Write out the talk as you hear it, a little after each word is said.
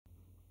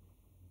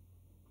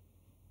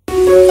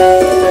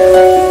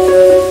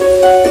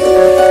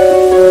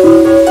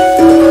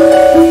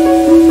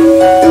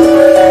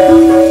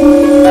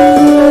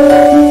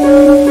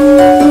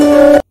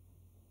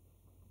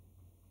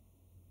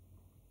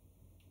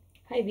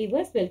Hi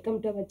viewers,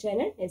 welcome to our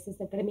channel SS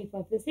Academy for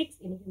Physics.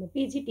 இன்னைக்கு நம்ம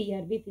PG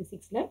TRB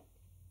Physicsல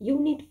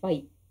UNIT-VIII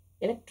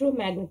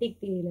Electromagnetic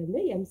Theory ல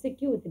இருந்து MCQ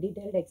with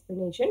detailed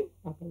explanation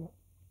பார்க்கலாம்.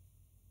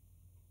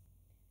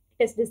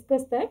 Let's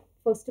discuss the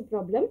first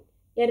problem.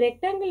 A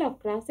rectangle of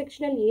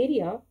cross-sectional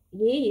area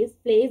A is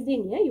placed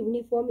in a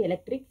uniform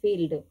electric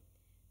field.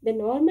 The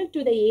normal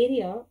to the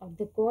area of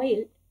the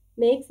coil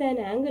makes an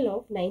angle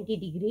of 90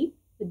 degree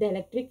with the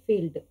electric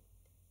field.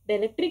 The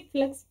electric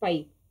flux phi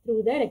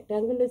through the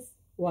rectangle is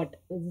what?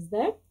 This is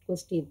the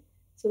question.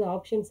 So the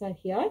options are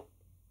here.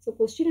 So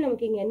question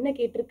நமக்கு இங்க என்ன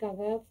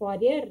கேட்டிருக்காங்க? For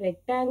a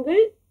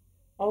rectangle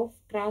of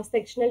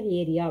cross-sectional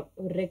area.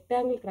 ஒரு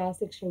rectangle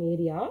cross-sectional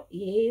area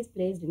A is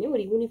placed in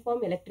ஒரு uniform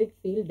electric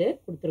field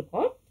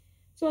கொடுத்திருக்கோம்.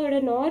 So அதோட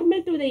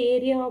normal to the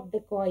area of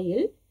the coil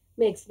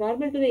makes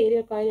normal to the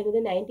area of coil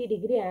என்னது 90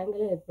 degree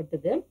angle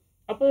ஏற்படுத்துது.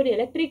 அப்போ ஒரு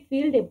electric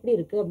field எப்படி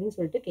இருக்கு அப்படின்னு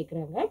சொல்லிட்டு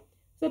கேட்குறாங்க.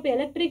 So இப்போ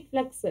electric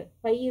flux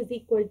phi is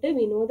equal to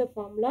we know the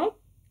formula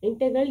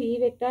integral E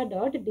vector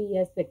dot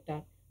ds vector.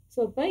 So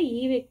இப்போ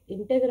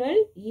integral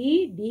E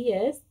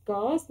ds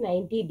cos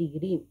 90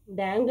 degree.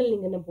 இந்த angle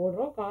நீங்க என்ன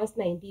போடுறோம் cos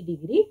 90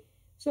 degree.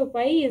 So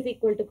pi is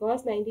equal to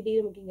cos 90 degree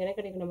நமக்கு இங்க என்ன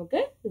கிடைக்கும்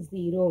நமக்கு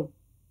 0.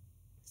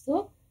 So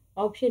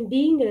option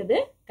D ங்கிறது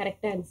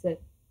correct answer.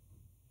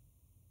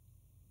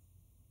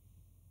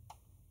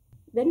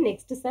 Then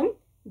next sum,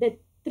 the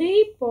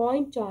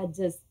 3-point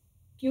charges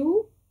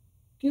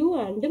Q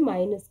and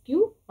minus Q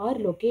are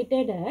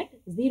located at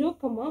 0,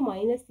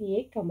 minus A,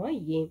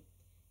 A.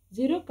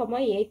 0,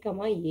 A,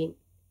 A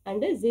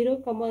and 0,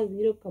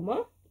 0,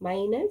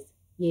 minus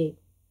A.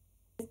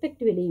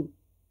 Respectively,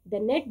 the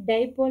net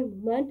dipole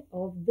moment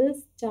of this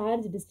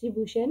charge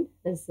distribution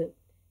is.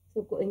 So,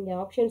 இங்க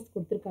options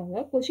கொடுத்திருக்காங்க.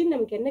 Question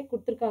நமக்கு என்ன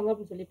கொடுத்திருக்காங்க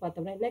அப்படின்னு சொல்லி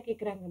பார்த்தோம்னா என்ன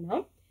கேட்குறாங்கன்னா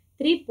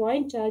 3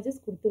 point charges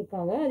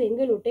கொடுத்திருக்காங்க. அது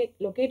எங்க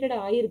located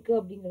ஆயிருக்கு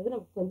அப்படிங்கிறது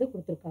நமக்கு வந்து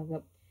கொடுத்திருக்காங்க.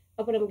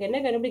 அப்போ நமக்கு என்ன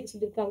கண்டுபிடிக்க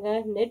சொல்லியிருக்காங்க?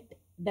 net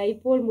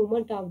dipole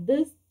moment of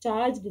this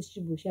charge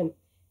distribution.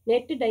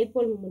 net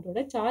dipole moment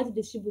ஓட charge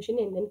distribution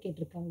என்னன்னு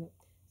கேட்டிருக்காங்க.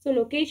 So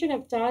location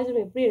of charge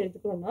நம்ம எப்படி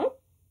எடுத்துக்கிறோம்னா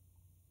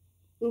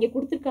இங்க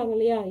கொடுத்திருக்காங்க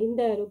இல்லையா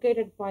இந்த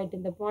located point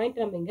இந்த point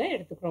நம்ம இங்க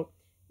எடுத்துக்கிறோம்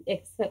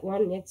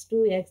x1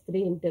 x2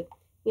 x3 ன்ட்டு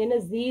ஏன்னா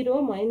 0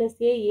 minus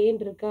a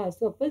ஏன்னு இருக்கா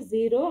ஸோ அப்போ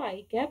 0 i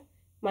cap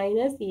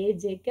minus a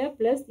j cap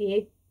plus a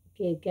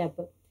k cap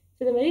so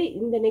இந்த மாதிரி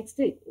இந்த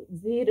நெக்ஸ்ட்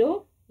 0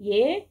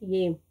 a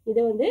a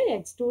இதை வந்து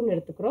x2ன்னு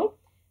எடுத்துக்கிறோம்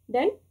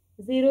தென்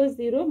 0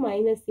 0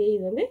 minus a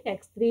இது வந்து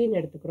x3ன்னு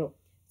எடுத்துக்கிறோம்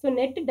ஸோ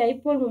நெட்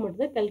டைபோல் மூமெண்ட்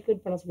தான்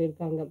கால்குலேட் பண்ண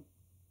சொல்லியிருக்காங்க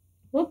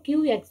இப்போ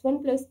qx1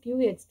 plus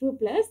qx2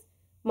 plus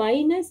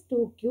minus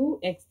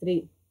 2qx3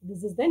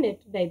 this is the net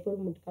dipole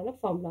momentக்கான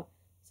formula.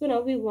 So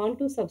now we want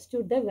to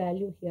substitute the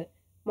value here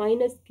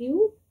minus q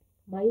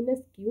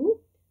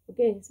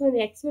okay so இந்த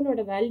x1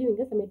 ஓட value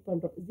இங்க submit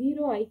பண்றோம்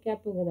 0 i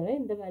capங்கிறதால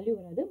இந்த value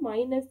வராது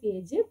minus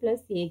aj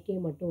plus ak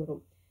மட்டும்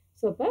வரும்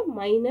so அப்போ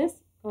minus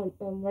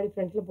முன்னாடி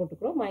ஃப்ரண்ட்ல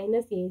போட்டுக்கிறோம்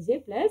minus aj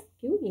plus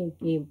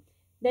qak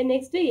then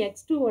next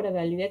x2 ஓட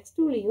வேல்யூ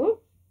x2லயும்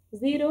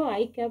 0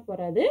 i cap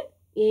வராது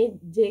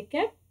aj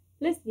cap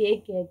plus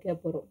ak cap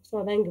வரும் ஸோ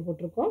அதான் இங்க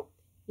போட்டிருக்கோம்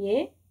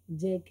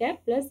aj cap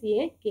plus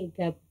ak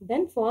cap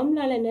then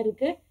ஃபார்முலால என்ன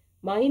இருக்கு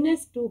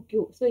minus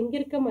 2q ஸோ இங்க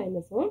இருக்க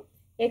மைனஸும்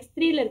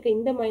x3ல இருக்க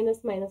இந்த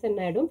மைனஸ்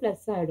என்ன ஆயிடும்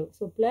பிளஸ் ஆயிடும்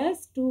ஸோ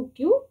பிளஸ்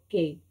 2qk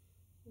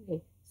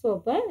ஸோ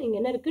அப்போ இங்க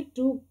என்ன இருக்கு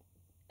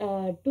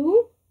 2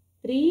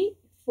 3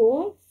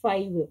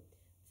 4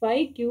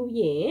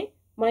 5qa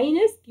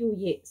minus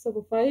qa so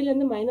 5ல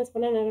இருந்து மைனஸ்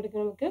பண்ணா என்ன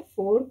கிடைக்கும் நமக்கு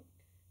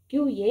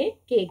 4qa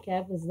k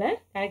cap is the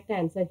correct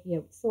answer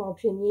here so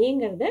option A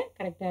ங்கிறது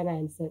கரெக்டான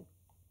answer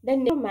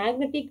then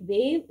magnetic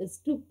wave is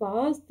to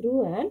pass through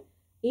an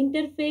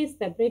interface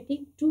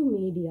separating two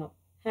media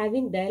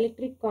having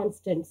dielectric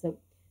constants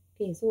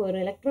okay so ஒரு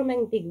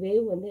electromagnetic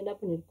wave வந்து என்ன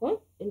பண்ணிருக்கோம்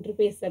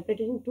interface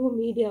separating two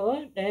media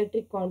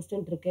dielectric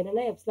constant இருக்கு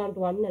என்னன்னா epsilon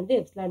 1 and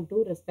epsilon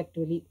 2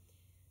 respectively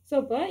so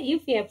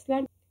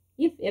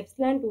if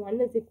epsilon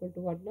 1 is equal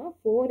to what now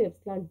 4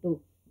 epsilon 2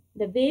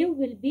 the wave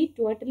will be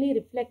totally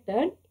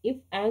reflected if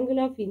angle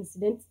of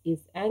incidence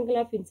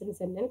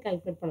என்னன்னு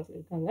calculate பண்ண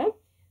சொல்லிருக்காங்க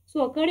so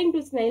according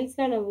to Snell's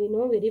law now we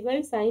know very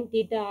well sin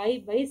theta I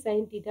by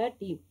sin theta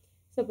t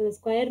so for the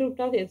square root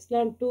of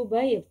epsilon 2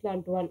 by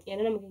epsilon 1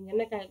 ஏன்னா நமக்கு இங்க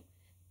என்ன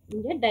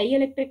இங்க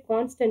dielectric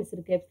constants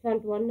இருக்கு epsilon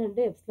 1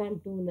 and epsilon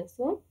 2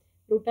 so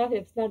root of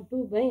epsilon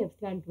 2 by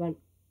epsilon 1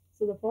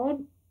 so the for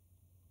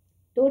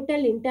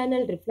total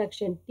internal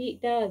reflection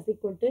theta is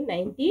equal to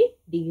 90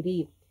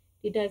 degree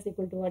theta is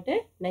equal to what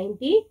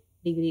 90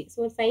 degree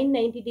so sin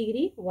 90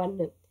 degree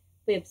 1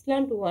 so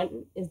epsilon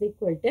 1 is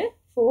equal to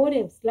 4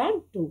 epsilon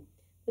 2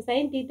 so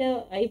sin theta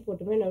I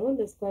போட்டுமே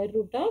நான் the square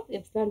root of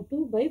epsilon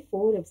 2 by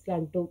 4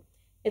 epsilon 2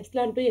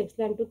 epsilon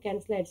 2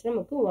 cancel ஆயிடுச்சுனா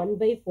நமக்கு 1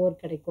 by 4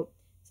 கிடைக்கும்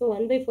so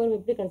 1 by 4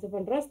 எப்படி consider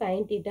பண்றோம்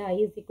sin theta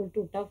I is equal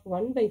to root of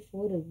 1 by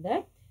 4 is the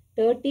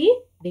 30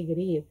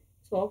 degree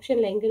so option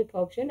la எங்க இருக்கு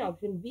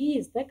option B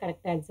is the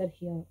correct answer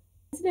here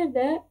consider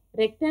the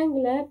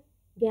rectangular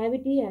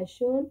cavity as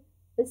shown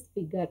this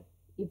figure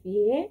if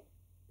A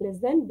less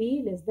than B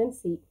less than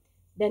C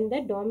then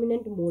the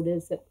dominant mode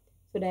is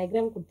so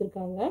diagram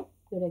கொடுத்திருக்காங்க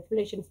இதோட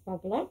explanations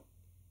பார்க்கலாம்.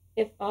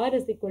 FR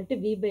is equal to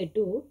V by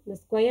 2, the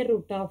square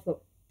root of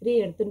 3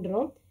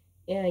 எடுத்துன்றோம்.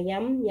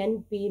 M, N,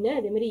 P னு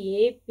அதே மாதிரி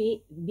A, P,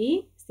 B,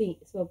 C.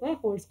 So அப்போ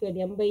whole square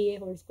M by A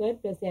whole square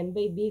plus N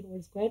by B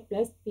whole square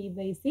plus P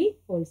by C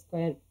whole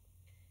square.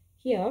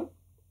 Here,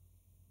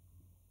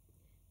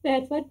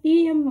 therefore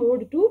TM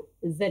mode to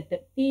Z,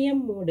 TM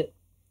mode,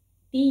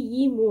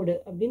 TE mode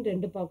அப்படின்னு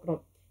ரெண்டு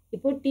பார்க்குறோம்.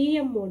 இப்போ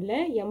TM மோடில்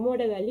M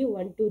ஓட value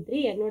 1 2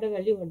 3, N ஓட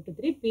value 1 2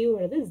 3, P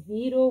ஓடது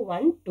 0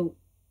 1 2.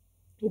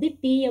 இது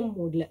TM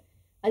மோடில்.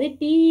 அதே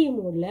TE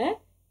மோடில்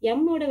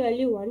M ஓட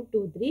வேல்யூ 1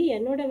 2 3,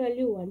 N ஓட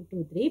வேல்யூ 1 2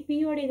 3, P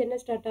ஓட இது என்ன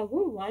ஸ்டார்ட்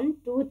ஆகும் 1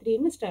 2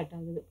 3ன்னு ஸ்டார்ட்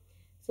ஆகுது.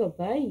 ஸோ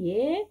அப்போ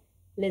A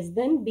less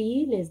than B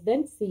less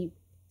than C.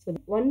 So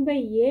 1 by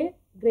A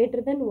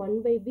greater than 1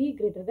 by B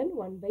greater than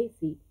 1 by C.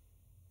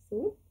 So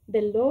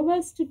the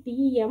lowest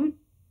TM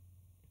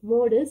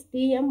mode is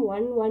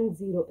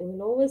TM110. இந்த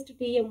lowest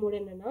TM mode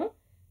என்னன்னா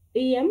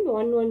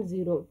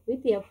TM110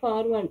 with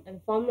FR1 அந்த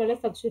ஃபார்முலால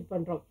substitute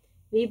பண்றோம்.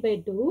 V by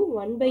 2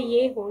 1 by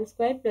A whole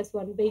square plus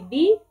 1 by B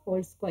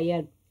whole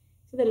square.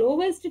 So the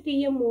lowest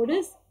TM mode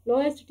is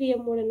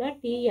na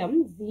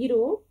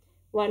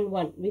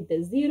TM011 with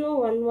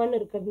 011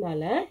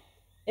 இருக்கிறதுனால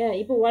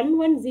இப்போ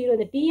 110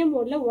 இந்த TM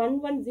மோட்ல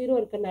 110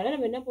 இருக்கிறதுனால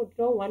நம்ம என்ன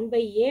போட்டுறோம் 1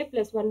 by A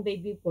plus 1 by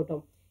B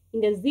போட்டோம்.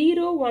 இங்க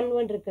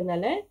 011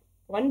 இருக்கிறதுனால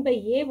 1 by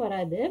A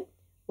வராது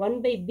 1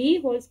 by B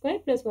whole square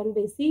plus 1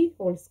 by C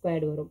whole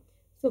squared வரும்.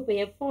 So இப்போ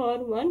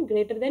FR1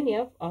 greater than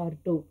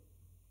FR2.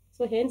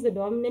 So hence the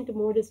dominant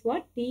mode is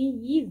what?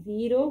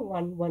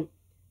 TE011.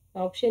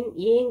 Option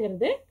A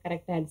ங்கிறது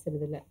correct answer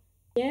இதுல.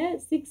 A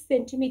 6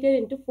 cm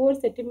into 4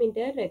 cm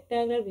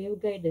rectangular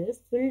waveguide is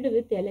filled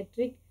with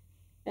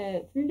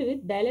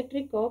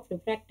dielectric of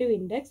refractive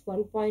index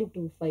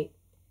 1.25.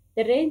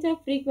 The range of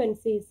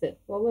frequencies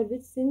over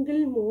which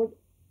single mode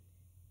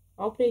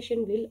operation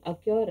will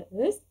occur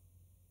is,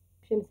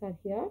 options are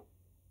here.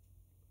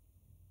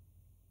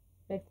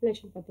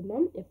 Explanation பார்த்தோம்னா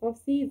f of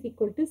c is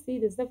equal to c,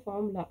 this is the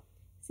formula,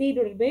 c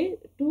divided by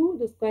 2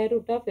 the square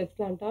root of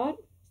epsilon r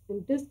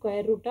into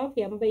square root of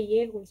m by a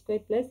whole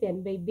square plus n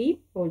by b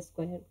whole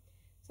square.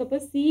 So அப்போ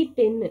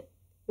c10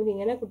 இங்க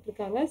என்ன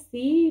கொடுத்திருக்காங்க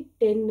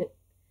c10.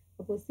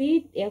 அப்போ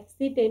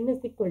fc10 is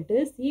equal to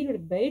c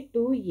divided by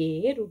 2a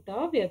root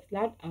of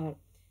epsilon r.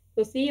 So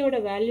c ஓட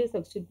value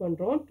substitute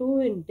பண்றோம். 2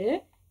 into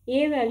a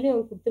value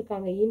அவங்க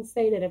கொடுத்திருக்காங்க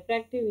inside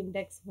refractive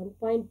index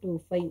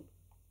 1.25.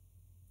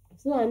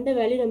 So அந்த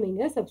வேல்யூ நம்ம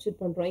இங்கே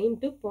சப்ஸ்டியூட் பண்ணுறோம்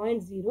into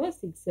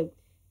 0.06.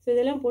 ஸோ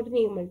இதெல்லாம் போட்டு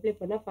நீங்கள் மல்டிப்ளை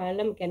பண்ணால்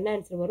ஃபைனலாக நமக்கு என்ன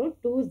ஆன்சர் வரும்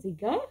 2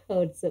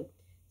 GHz.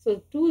 So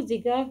 2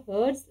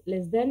 GHz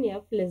less than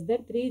F less than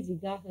 3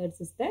 GHz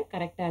is the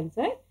correct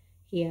answer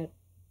here.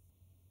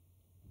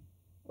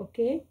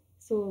 Okay,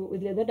 so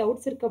இதில் எதாவது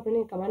டவுட்ஸ் இருக்குது அப்படின்னு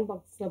நீங்கள் கமெண்ட்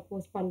பாக்ஸில்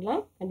போஸ்ட்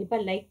பண்ணலாம்.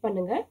 கண்டிப்பாக லைக்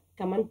பண்ணுங்கள்,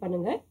 கமெண்ட்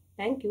பண்ணுங்கள்.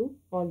 Thank you,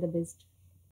 all the best.